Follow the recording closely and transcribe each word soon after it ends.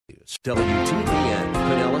WTBN,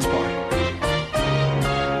 Pinellas Park.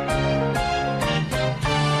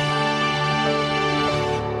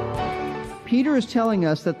 Peter is telling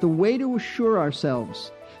us that the way to assure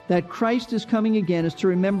ourselves that Christ is coming again is to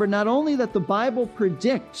remember not only that the Bible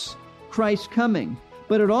predicts Christ's coming,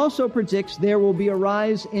 but it also predicts there will be a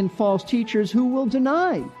rise in false teachers who will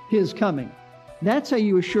deny his coming. That's how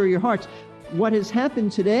you assure your hearts. What has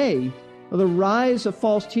happened today, the rise of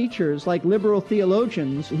false teachers like liberal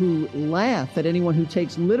theologians who laugh at anyone who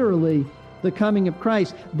takes literally the coming of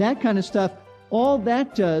Christ, that kind of stuff, all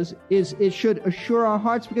that does is it should assure our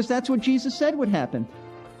hearts, because that's what Jesus said would happen.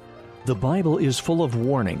 The Bible is full of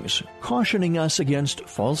warnings, cautioning us against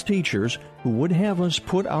false teachers who would have us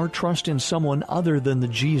put our trust in someone other than the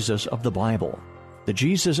Jesus of the Bible. The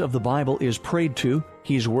Jesus of the Bible is prayed to,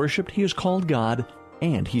 He's worshipped, He is called God,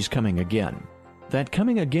 and He's coming again. That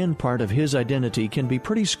coming again part of His identity can be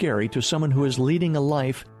pretty scary to someone who is leading a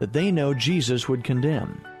life that they know Jesus would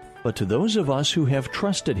condemn. But to those of us who have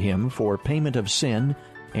trusted Him for payment of sin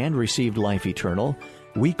and received life eternal,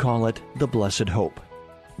 we call it the blessed hope.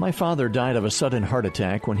 My father died of a sudden heart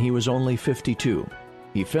attack when he was only 52.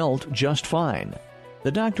 He felt just fine.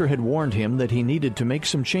 The doctor had warned him that he needed to make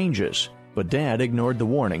some changes, but Dad ignored the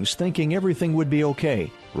warnings, thinking everything would be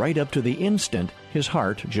okay. Right up to the instant, his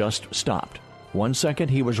heart just stopped. 1 second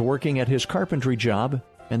he was working at his carpentry job,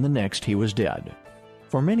 and the next he was dead.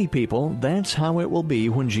 For many people, that's how it will be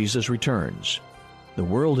when Jesus returns. The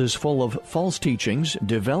world is full of false teachings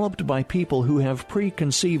developed by people who have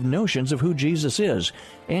preconceived notions of who Jesus is,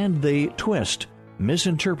 and they twist,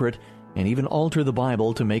 misinterpret, and even alter the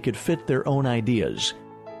Bible to make it fit their own ideas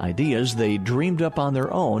they dreamed up on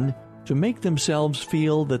their own to make themselves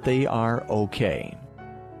feel that they are okay.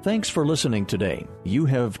 Thanks for listening today. You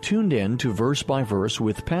have tuned in to Verse by Verse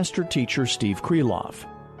with pastor-teacher Steve Kreloff.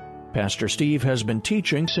 Pastor Steve has been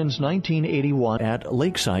teaching since 1981 at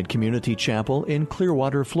Lakeside Community Chapel in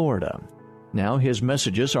Clearwater, Florida. Now his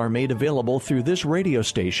messages are made available through this radio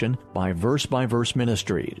station by Verse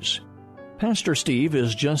Ministries. Pastor Steve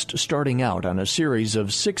is just starting out on a series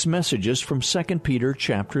of 6 messages from 2 Peter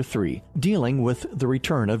chapter 3, dealing with the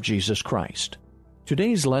return of Jesus Christ.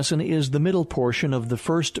 Today's lesson is the middle portion of the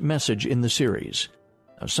first message in the series.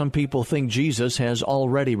 Now, some people think Jesus has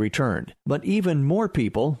already returned, but even more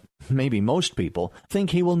people, maybe most people,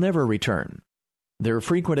 think He will never return. Their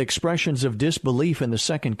frequent expressions of disbelief in the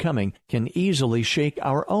second coming can easily shake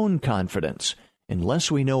our own confidence, unless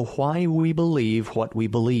we know why we believe what we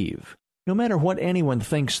believe. No matter what anyone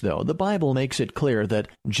thinks, though, the Bible makes it clear that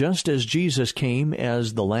just as Jesus came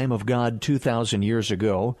as the Lamb of God 2,000 years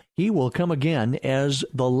ago, He will come again as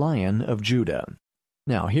the Lion of Judah.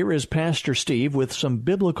 Now, here is Pastor Steve with some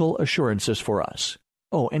biblical assurances for us.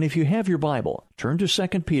 Oh, and if you have your Bible, turn to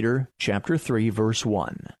 2 Peter chapter 3, verse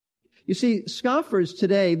 1. You see, scoffers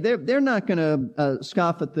today, they're not going to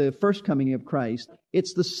scoff at the first coming of Christ.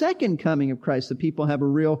 It's the second coming of Christ that people have a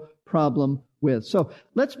real problem with. So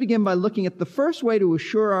let's begin by looking at the first way to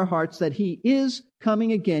assure our hearts that He is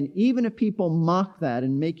coming again, even if people mock that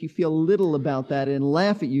and make you feel little about that and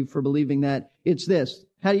laugh at you for believing that. It's this.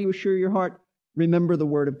 How do you assure your heart? Remember the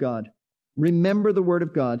Word of God. Remember the Word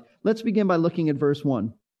of God. Let's begin by looking at verse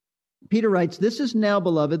 1. Peter writes, "This is now,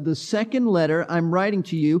 beloved, the second letter I'm writing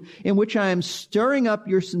to you, in which I am stirring up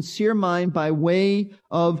your sincere mind by way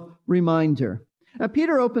of reminder." Now,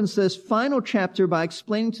 Peter opens this final chapter by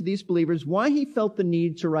explaining to these believers why he felt the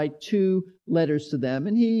need to write 2 letters to them.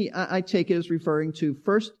 And I take it as referring to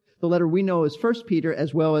first, the letter we know as 1 Peter,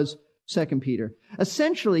 as well as 2 Peter.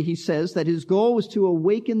 Essentially, he says that his goal was to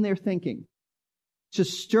awaken their thinking, to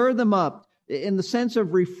stir them up, in the sense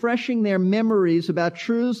of refreshing their memories about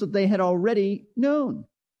truths that they had already known.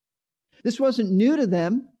 This wasn't new to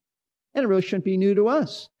them, and it really shouldn't be new to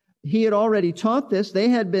us. He had already taught this. They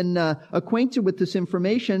had been acquainted with this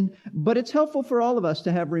information, but it's helpful for all of us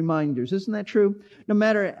to have reminders. Isn't that true? No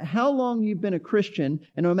matter how long you've been a Christian,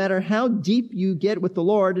 and no matter how deep you get with the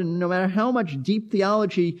Lord, and no matter how much deep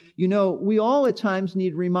theology you know, we all at times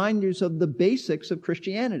need reminders of the basics of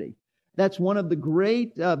Christianity. That's one of the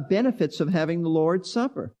great benefits of having the Lord's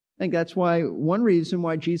Supper. I think that's one reason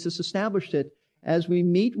why Jesus established it. As we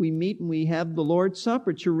meet and we have the Lord's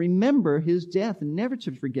Supper to remember His death and never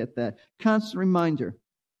to forget that. Constant reminder.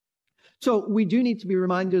 So we do need to be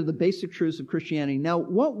reminded of the basic truths of Christianity. Now,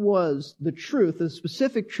 what was the truth, the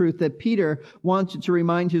specific truth that Peter wanted to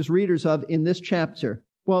remind his readers of in this chapter?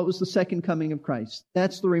 Well, it was the second coming of Christ.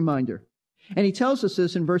 That's the reminder. And he tells us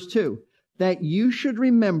this in verse 2, that you should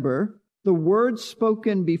remember the words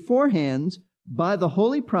spoken beforehand by the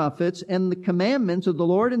holy prophets and the commandments of the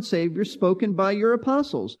Lord and Savior spoken by your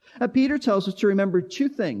apostles. Peter tells us to remember two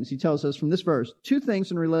things. He tells us from this verse, two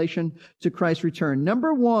things in relation to Christ's return.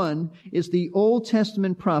 Number one is the Old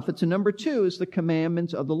Testament prophets, and number two is the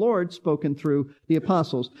commandments of the Lord spoken through the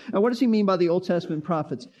apostles. Now, what does he mean by the Old Testament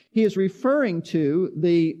prophets? He is referring to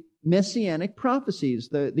the messianic prophecies.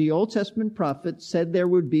 The Old Testament prophets said there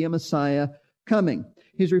would be a Messiah coming.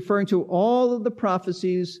 He's referring to all of the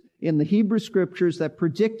prophecies in the Hebrew Scriptures that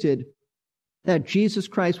predicted that Jesus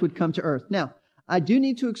Christ would come to earth. Now, I do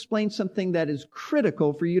need to explain something that is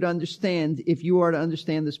critical for you to understand if you are to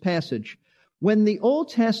understand this passage. When the Old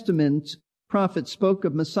Testament prophets spoke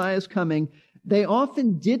of Messiah's coming, they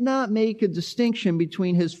often did not make a distinction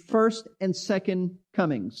between his first and second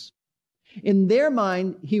comings. In their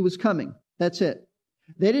mind, he was coming. That's it.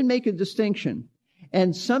 They didn't make a distinction.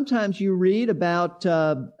 And sometimes you read about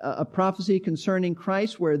a prophecy concerning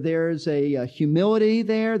Christ where there's a humility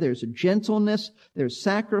there's a gentleness, there's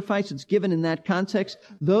sacrifice. It's given in that context.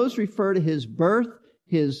 Those refer to his birth,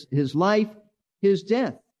 his life, his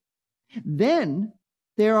death. Then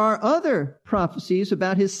there are other prophecies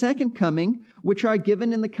about his second coming, which are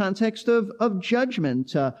given in the context of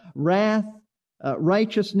judgment, wrath,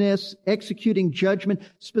 righteousness, executing judgment,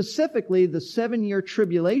 specifically the 7-year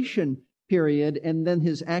tribulation period, and then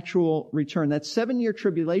his actual return. That 7-year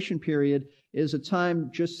tribulation period is a time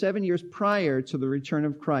just 7 years prior to the return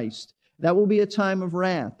of Christ. That will be a time of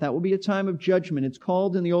wrath. That will be a time of judgment. It's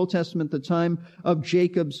called in the Old Testament the time of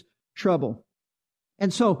Jacob's trouble.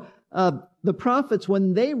 And so the prophets,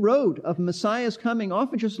 when they wrote of Messiah's coming,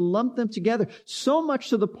 often just lumped them together, so much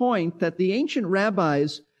to the point that the ancient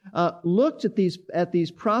rabbis looked at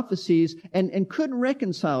these prophecies and couldn't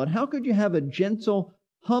reconcile it. How could you have a gentle,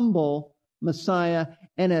 humble Messiah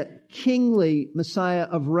and a kingly Messiah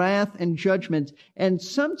of wrath and judgment? And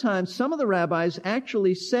sometimes some of the rabbis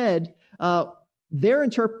actually said their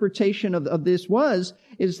interpretation of this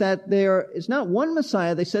is that there is not one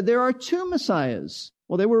Messiah. They said there are two Messiahs.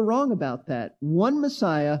 Well, they were wrong about that. One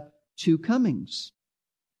Messiah, two comings.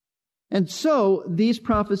 And so these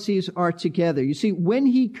prophecies are together. You see, when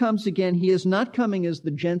he comes again, he is not coming as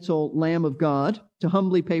the gentle Lamb of God to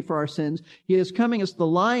humbly pay for our sins. He is coming as the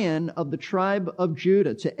Lion of the tribe of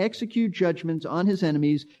Judah to execute judgment on his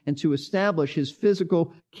enemies and to establish his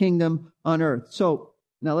physical kingdom on earth. So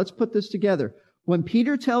now let's put this together. When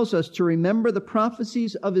Peter tells us to remember the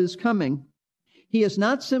prophecies of his coming, he is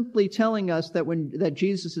not simply telling us that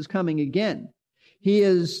Jesus is coming again. He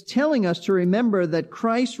is telling us to remember that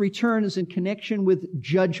Christ's return is in connection with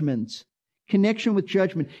judgment. Connection with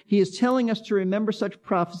judgment. He is telling us to remember such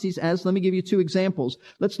prophecies as, let me give you two examples.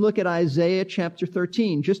 Let's look at Isaiah chapter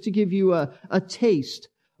 13, just to give you a taste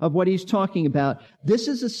of what he's talking about. This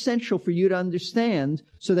is essential for you to understand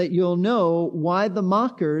so that you'll know why the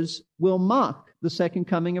mockers will mock the second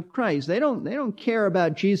coming of Christ. They don't care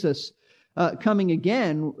about Jesus coming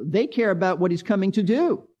again. They care about what he's coming to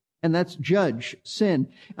do. And that's judge sin.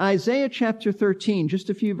 Isaiah chapter 13,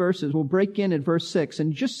 just a few verses. We'll break in at verse 6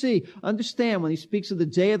 and just understand when he speaks of the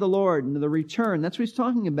day of the Lord and the return. That's what he's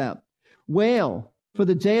talking about. Wail, for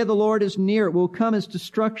the day of the Lord is near. It will come as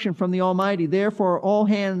destruction from the Almighty. Therefore all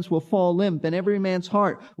hands will fall limp and every man's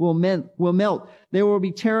heart will melt. They will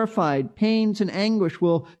be terrified. Pains and anguish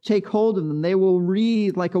will take hold of them. They will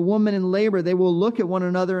writhe like a woman in labor. They will look at one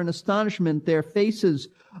another in astonishment, their faces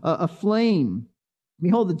aflame.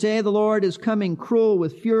 Behold, the day of the Lord is coming, cruel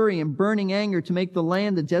with fury and burning anger, to make the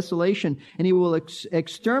land a desolation, and he will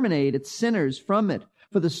exterminate its sinners from it.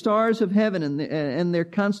 For the stars of heaven and their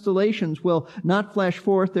constellations will not flash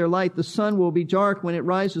forth their light. The sun will be dark when it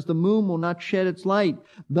rises. The moon will not shed its light.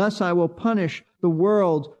 Thus I will punish the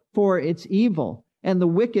world for its evil, and the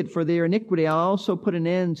wicked for their iniquity. I'll also put an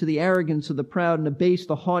end to the arrogance of the proud and abase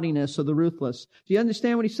the haughtiness of the ruthless. Do you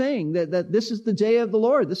understand what he's saying? That this is the day of the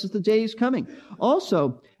Lord. This is the day he's coming.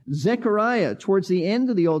 Also, Zechariah, towards the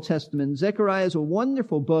end of the Old Testament, Zechariah is a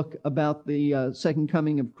wonderful book about the second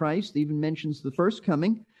coming of Christ. It even mentions the first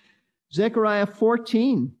coming. Zechariah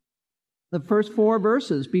 14, the first 4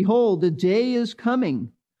 verses. Behold, the day is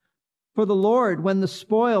coming for the Lord, when the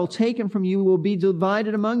spoil taken from you will be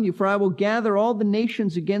divided among you. For I will gather all the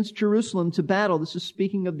nations against Jerusalem to battle. This is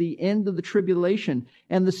speaking of the end of the tribulation.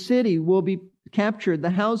 And the city will be captured, the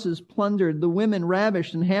houses plundered, the women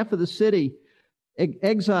ravished, and half of the city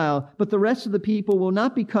exile. But the rest of the people will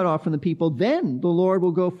not be cut off from the people. Then the Lord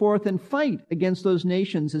will go forth and fight against those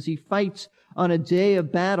nations as he fights on a day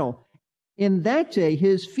of battle. In that day,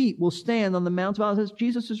 his feet will stand on the Mount of Olives.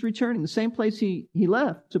 Jesus is returning. The same place he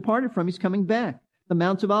left, departed from, he's coming back. The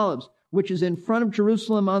Mount of Olives. which is in front of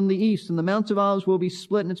Jerusalem on the east, and the Mount of Olives will be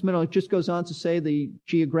split in its middle. It just goes on to say the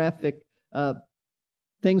geographic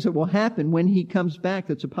things that will happen when he comes back.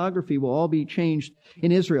 The topography will all be changed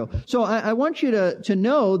in Israel. So I want you to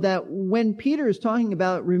know that when Peter is talking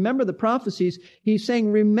about remember the prophecies, he's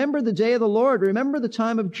saying remember the day of the Lord, remember the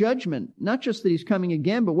time of judgment. Not just that he's coming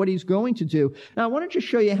again, but what he's going to do. Now I want to just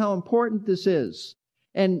show you how important this is.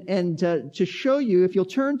 And to show you, if you'll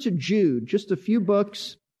turn to Jude, just a few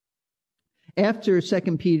books after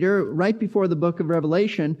 2 Peter, right before the book of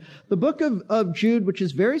Revelation, the book of Jude, which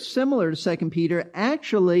is very similar to 2 Peter,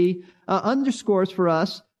 actually underscores for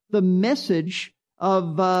us the message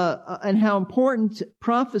of and how important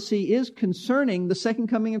prophecy is concerning the second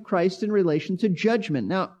coming of Christ in relation to judgment.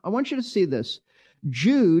 Now, I want you to see this.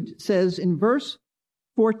 Jude says in verse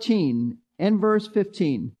 14 and verse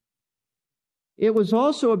 15, it was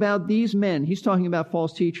also about these men, he's talking about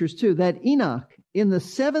false teachers too, that Enoch, in the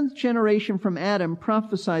 7th generation from Adam,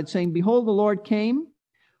 prophesied, saying, Behold, the Lord came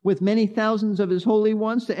with many thousands of his holy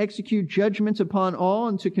ones to execute judgment upon all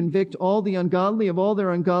and to convict all the ungodly of all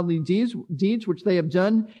their ungodly deeds which they have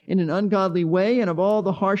done in an ungodly way, and of all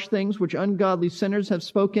the harsh things which ungodly sinners have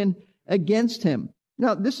spoken against him.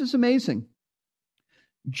 Now, this is amazing.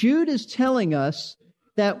 Jude is telling us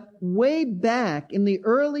that way back in the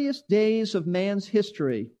earliest days of man's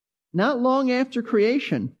history, not long after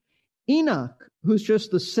creation, Enoch, who's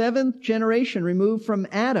just the 7th generation removed from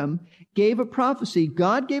Adam, gave a prophecy.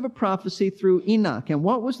 God gave a prophecy through Enoch. And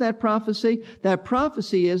what was that prophecy? That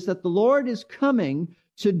prophecy is that the Lord is coming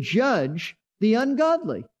to judge the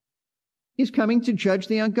ungodly. He's coming to judge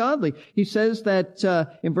the ungodly. He says that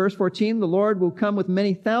in verse 14, the Lord will come with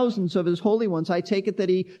many thousands of his holy ones. I take it that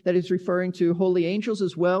he's referring to holy angels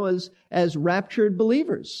as well as raptured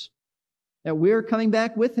believers. That we're coming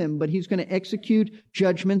back with him, but he's going to execute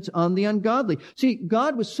judgment on the ungodly. See,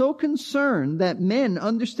 God was so concerned that men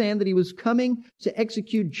understand that he was coming to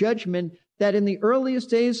execute judgment that in the earliest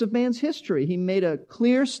days of man's history, he made a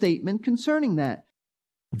clear statement concerning that.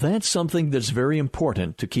 That's something that's very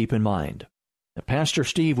important to keep in mind. Now, Pastor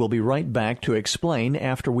Steve will be right back to explain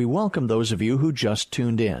after we welcome those of you who just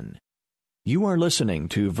tuned in. You are listening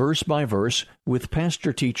to Verse by Verse with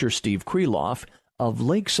Pastor Teacher Steve Kreloff of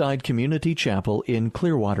Lakeside Community Chapel in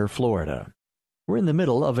Clearwater, Florida. We're in the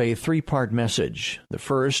middle of a 3-part message, the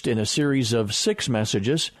first in a series of 6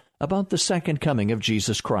 messages about the second coming of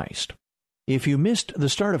Jesus Christ. If you missed the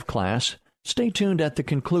start of class, stay tuned at the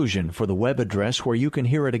conclusion for the web address where you can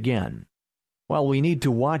hear it again. While we need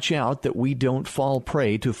to watch out that we don't fall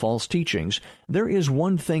prey to false teachings, there is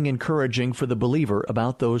one thing encouraging for the believer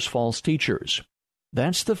about those false teachers.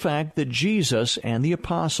 That's the fact that Jesus and the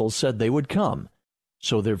apostles said they would come.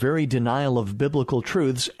 So their very denial of biblical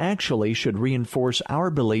truths actually should reinforce our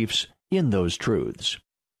beliefs in those truths.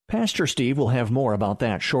 Pastor Steve will have more about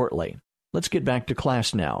that shortly. Let's get back to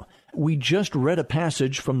class now. We just read a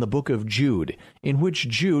passage from the book of Jude, in which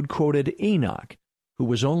Jude quoted Enoch, who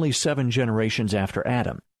was only 7 generations after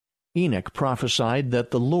Adam. Enoch prophesied that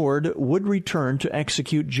the Lord would return to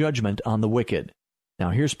execute judgment on the wicked. Now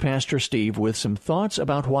here's Pastor Steve with some thoughts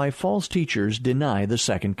about why false teachers deny the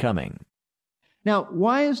second coming. Now,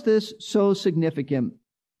 why is this so significant?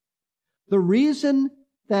 The reason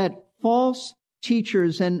that false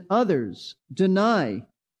teachers and others deny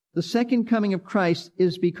the second coming of Christ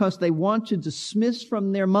is because they want to dismiss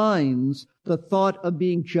from their minds the thought of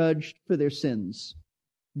being judged for their sins.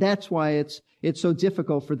 That's why it's so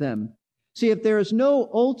difficult for them. See, if there is no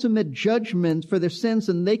ultimate judgment for their sins,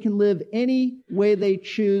 then they can live any way they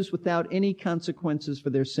choose without any consequences for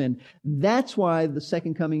their sin. That's why the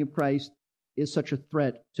second coming of Christ is such a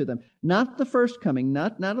threat to them. Not the first coming,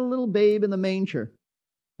 not a little babe in the manger.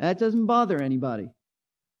 That doesn't bother anybody.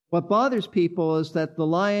 What bothers people is that the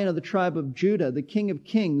Lion of the tribe of Judah, the King of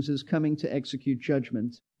Kings, is coming to execute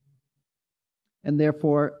judgment. And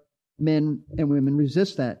therefore, men and women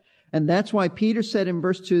resist that. And that's why Peter said in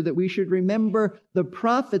verse 2 that we should remember the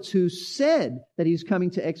prophets who said that he's coming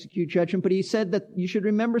to execute judgment, but he said that you should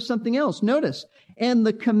remember something else. Notice, and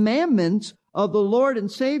the commandments of the Lord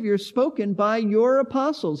and Savior spoken by your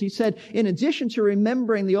apostles. He said, in addition to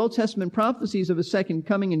remembering the Old Testament prophecies of his second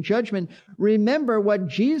coming and judgment, remember what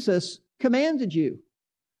Jesus commanded you.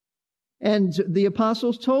 And the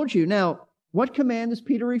apostles told you. Now, what command is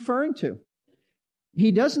Peter referring to?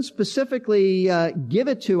 He doesn't specifically give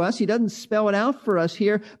it to us. He doesn't spell it out for us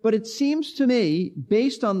here. But it seems to me,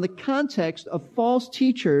 based on the context of false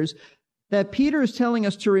teachers, that Peter is telling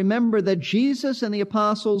us to remember that Jesus and the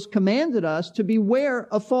apostles commanded us to beware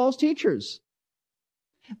of false teachers.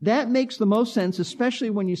 That makes the most sense, especially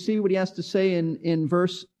when you see what he has to say in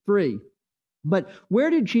verse 3. But where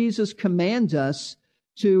did Jesus command us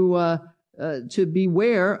to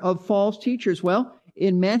beware of false teachers? Well,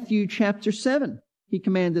 in Matthew chapter 7, he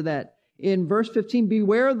commanded that. In verse 15,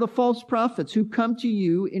 beware of the false prophets who come to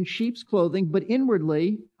you in sheep's clothing, but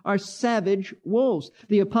inwardly are savage wolves.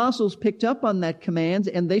 The apostles picked up on that command,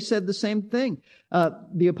 and they said the same thing.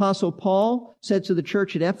 The apostle Paul said to the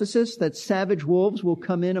church at Ephesus that savage wolves will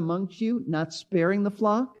come in amongst you, not sparing the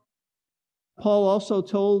flock. Paul also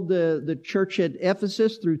told the church at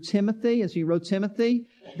Ephesus through Timothy, as he wrote Timothy,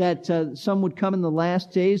 that some would come in the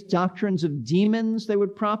last days, doctrines of demons they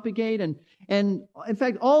would propagate. And in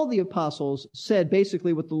fact, all the apostles said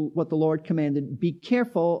basically what the Lord commanded: be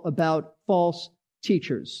careful about false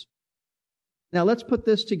teachers. Now let's put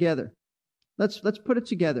this together. Let's put it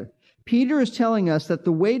together. Peter is telling us that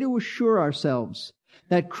the way to assure ourselves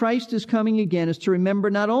that Christ is coming again is to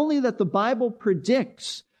remember not only that the Bible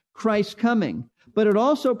predicts Christ's coming, but it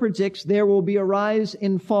also predicts there will be a rise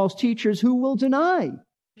in false teachers who will deny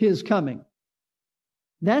his coming.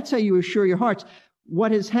 That's how you assure your hearts.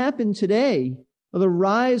 What has happened today, the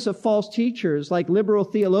rise of false teachers like liberal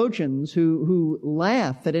theologians who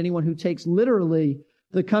laugh at anyone who takes literally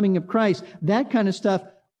the coming of Christ, that kind of stuff,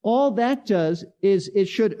 all that does is it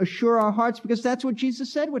should assure our hearts, because that's what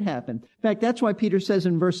Jesus said would happen. In fact, that's why Peter says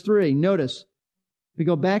in verse 3, notice, we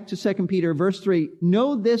go back to 2 Peter, verse 3,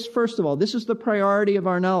 know this, first of all, this is the priority of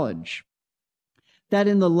our knowledge, that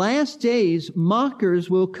in the last days mockers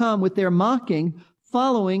will come with their mocking,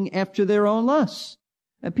 following after their own lusts.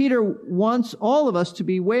 And Peter wants all of us to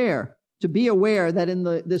be aware that in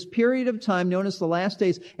this period of time known as the last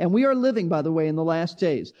days, and we are living, by the way, in the last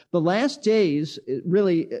days. The last days,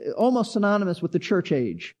 really almost synonymous with the church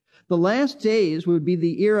age. The last days would be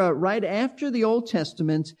the era right after the Old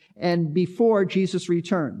Testament and before Jesus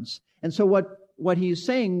returns. And so what he's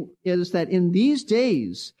saying is that in these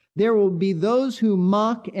days, there will be those who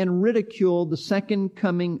mock and ridicule the second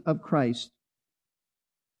coming of Christ.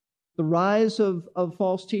 The rise of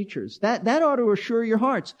false teachers. That ought to assure your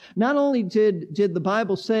hearts. Not only did the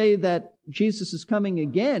Bible say that Jesus is coming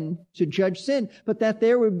again to judge sin, but that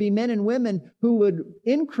there would be men and women who would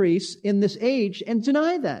increase in this age and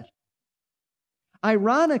deny that.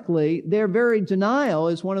 Ironically, their very denial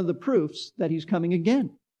is one of the proofs that he's coming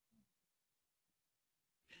again.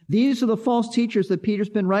 These are the false teachers that Peter's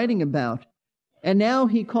been writing about. And now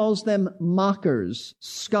he calls them mockers,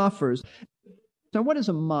 scoffers. So what is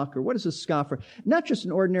a mocker? What is a scoffer? Not just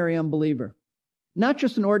an ordinary unbeliever. Not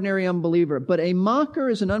just an ordinary unbeliever, but a mocker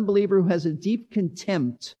is an unbeliever who has a deep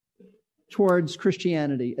contempt towards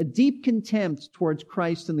Christianity, a deep contempt towards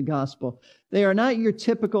Christ and the gospel. They are not your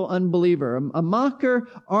typical unbeliever. A mocker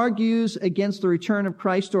argues against the return of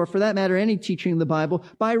Christ, or for that matter, any teaching of the Bible,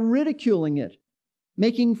 by ridiculing it,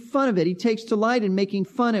 making fun of it. He takes delight in making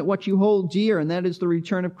fun at what you hold dear, and that is the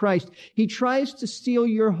return of Christ. He tries to steal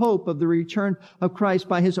your hope of the return of Christ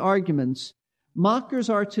by his arguments. Mockers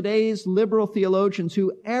are today's liberal theologians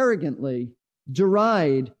who arrogantly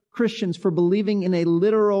deride Christians for believing in a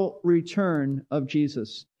literal return of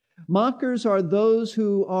Jesus. Mockers are those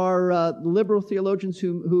who are liberal theologians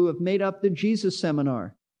who have made up the Jesus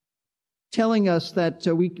Seminar, telling us that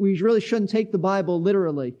we really shouldn't take the Bible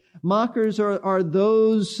literally. Mockers are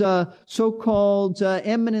those so-called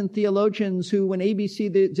eminent theologians who, when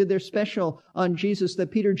ABC did their special on Jesus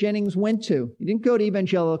that Peter Jennings went to, he didn't go to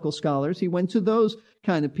evangelical scholars, he went to those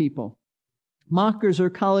kind of people. Mockers are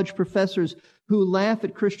college professors who laugh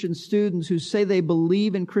at Christian students who say they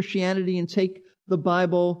believe in Christianity and take the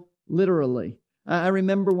Bible literally. I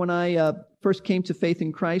remember when I first came to faith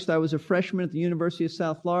in Christ, I was a freshman at the University of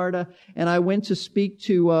South Florida, and I went to speak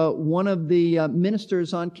to one of the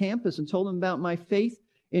ministers on campus and told him about my faith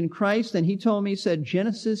in Christ, and he told me, he said,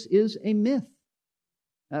 Genesis is a myth.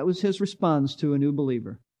 That was his response to a new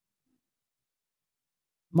believer.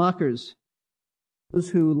 Mockers, those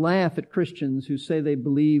who laugh at Christians who say they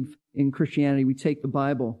believe in Christianity, we take the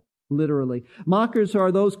Bible literally. Mockers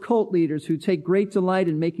are those cult leaders who take great delight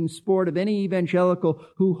in making sport of any evangelical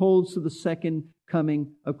who holds to the second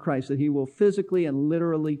coming of Christ, that he will physically and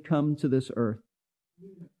literally come to this earth.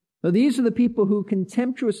 Now, these are the people who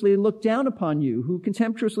contemptuously look down upon you, who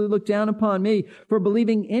contemptuously look down upon me for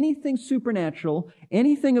believing anything supernatural,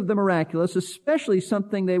 anything of the miraculous, especially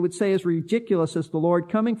something they would say is ridiculous as the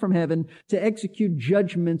Lord coming from heaven to execute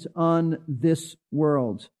judgment on this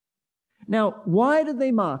world. Now, why did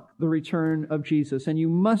they mock the return of Jesus? And you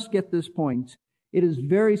must get this point. It is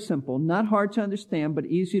very simple, not hard to understand, but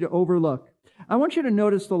easy to overlook. I want you to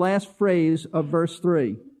notice the last phrase of verse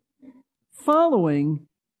 3. Following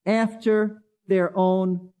after their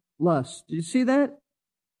own lust. Did you see that?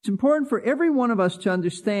 It's important for every one of us to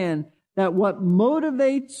understand that what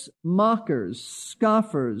motivates mockers,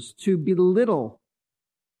 scoffers, to belittle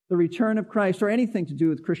the return of Christ or anything to do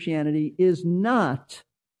with Christianity is not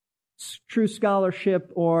true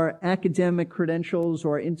scholarship or academic credentials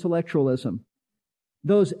or intellectualism.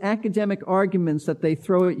 Those academic arguments that they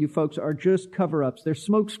throw at you folks are just cover-ups. They're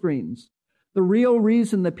smoke screens. The real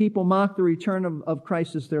reason that people mock the return of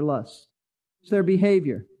Christ is their lust. It's their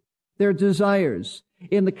behavior, their desires.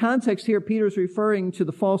 In the context here, Peter's referring to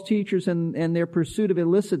the false teachers and their pursuit of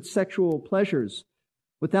illicit sexual pleasures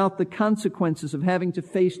without the consequences of having to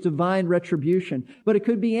face divine retribution. But it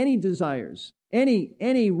could be any desires,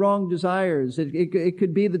 any wrong desires. It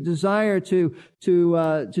could be the desire to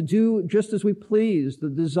do just as we please, the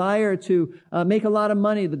desire to make a lot of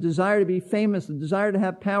money, the desire to be famous, the desire to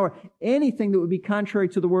have power, anything that would be contrary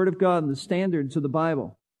to the Word of God and the standards of the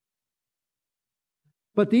Bible.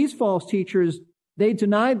 But these false teachers, they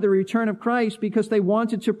denied the return of Christ because they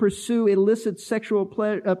wanted to pursue illicit sexual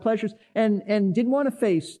pleasures and didn't want to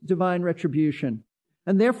face divine retribution.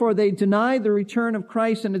 And therefore, they denied the return of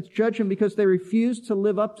Christ and its judgment because they refused to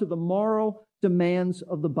live up to the moral demands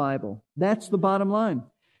of the Bible. That's the bottom line.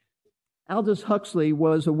 Aldous Huxley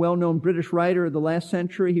was a well-known British writer of the last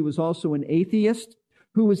century. He was also an atheist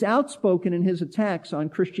who was outspoken in his attacks on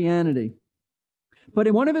Christianity. But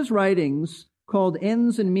in one of his writings, called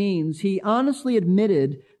Ends and Means, he honestly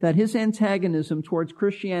admitted that his antagonism towards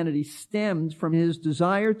Christianity stemmed from his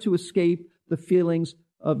desire to escape the feelings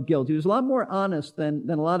of guilt. He was a lot more honest than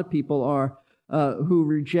a lot of people are who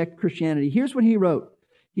reject Christianity. Here's what he wrote.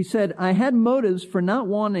 He said, "I had motives for not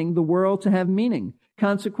wanting the world to have meaning,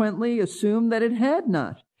 consequently assumed that it had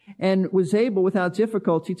not, and was able without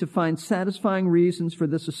difficulty to find satisfying reasons for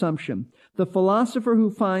this assumption. The philosopher who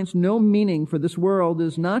finds no meaning for this world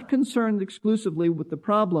is not concerned exclusively with the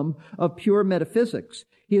problem of pure metaphysics.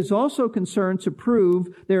 He is also concerned to prove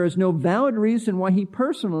there is no valid reason why he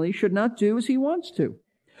personally should not do as he wants to.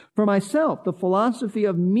 For myself, the philosophy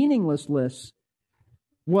of meaninglessness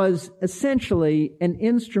was essentially an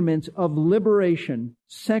instrument of liberation,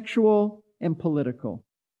 sexual and political."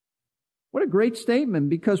 What a great statement,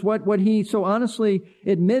 because what he so honestly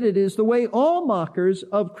admitted is the way all mockers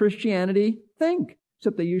of Christianity think,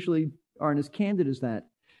 except they usually aren't as candid as that.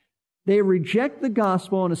 They reject the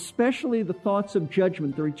gospel, and especially the thoughts of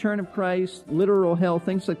judgment, the return of Christ, literal hell,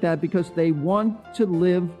 things like that, because they want to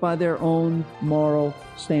live by their own moral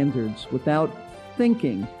standards without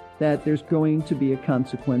thinking that there's going to be a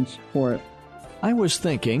consequence for it. I was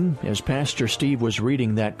thinking, as Pastor Steve was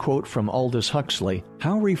reading that quote from Aldous Huxley,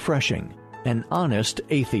 how refreshing. An honest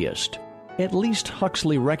atheist. At least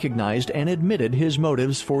Huxley recognized and admitted his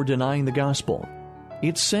motives for denying the gospel.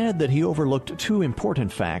 It's sad that he overlooked two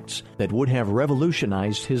important facts that would have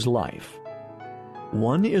revolutionized his life.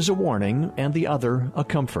 One is a warning and the other a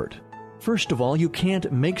comfort. First of all, you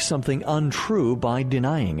can't make something untrue by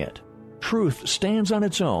denying it. Truth stands on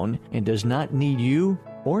its own and does not need you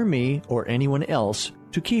or me or anyone else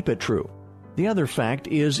to keep it true. The other fact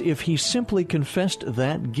is, if he simply confessed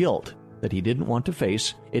that guilt that he didn't want to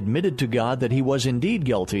face, admitted to God that he was indeed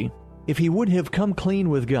guilty, if he would have come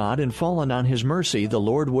clean with God and fallen on his mercy, the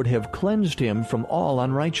Lord would have cleansed him from all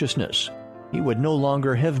unrighteousness. He would no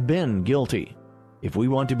longer have been guilty. If we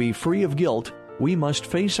want to be free of guilt, we must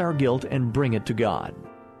face our guilt and bring it to God.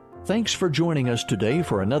 Thanks for joining us today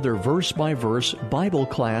for another verse-by-verse Bible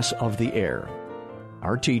class of the air.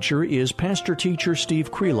 Our teacher is Pastor Teacher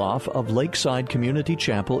Steve Kreloff of Lakeside Community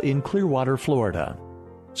Chapel in Clearwater, Florida.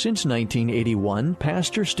 Since 1981,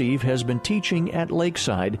 Pastor Steve has been teaching at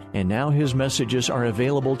Lakeside, and now his messages are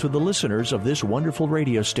available to the listeners of this wonderful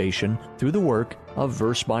radio station through the work of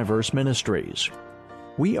Verse by Verse Ministries.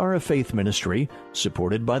 We are a faith ministry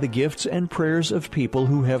supported by the gifts and prayers of people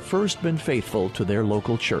who have first been faithful to their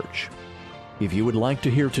local church. If you would like to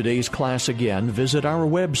hear today's class again, visit our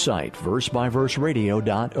website,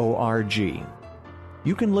 versebyverseradio.org.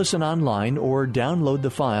 You can listen online or download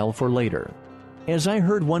the file for later. As I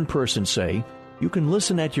heard one person say, you can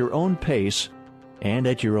listen at your own pace and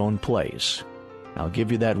at your own place. I'll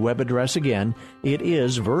give you that web address again. It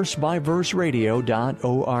is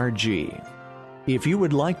versebyverseradio.org. If you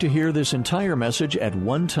would like to hear this entire message at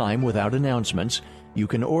one time without announcements, you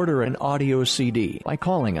can order an audio CD by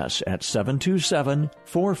calling us at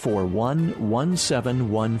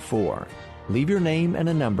 727-441-1714. Leave your name and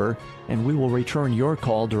a number, and we will return your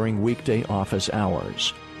call during weekday office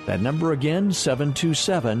hours. That number again,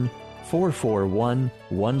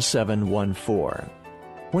 727-441-1714.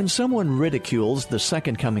 When someone ridicules the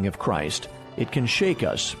second coming of Christ, it can shake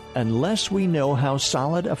us unless we know how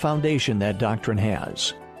solid a foundation that doctrine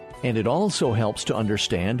has. And it also helps to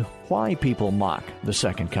understand why people mock the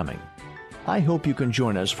second coming. I hope you can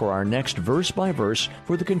join us for our next verse by verse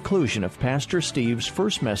for the conclusion of Pastor Steve's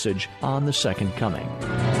first message on the second coming.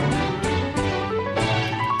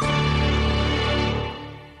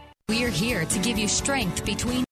 We're here to give you strength between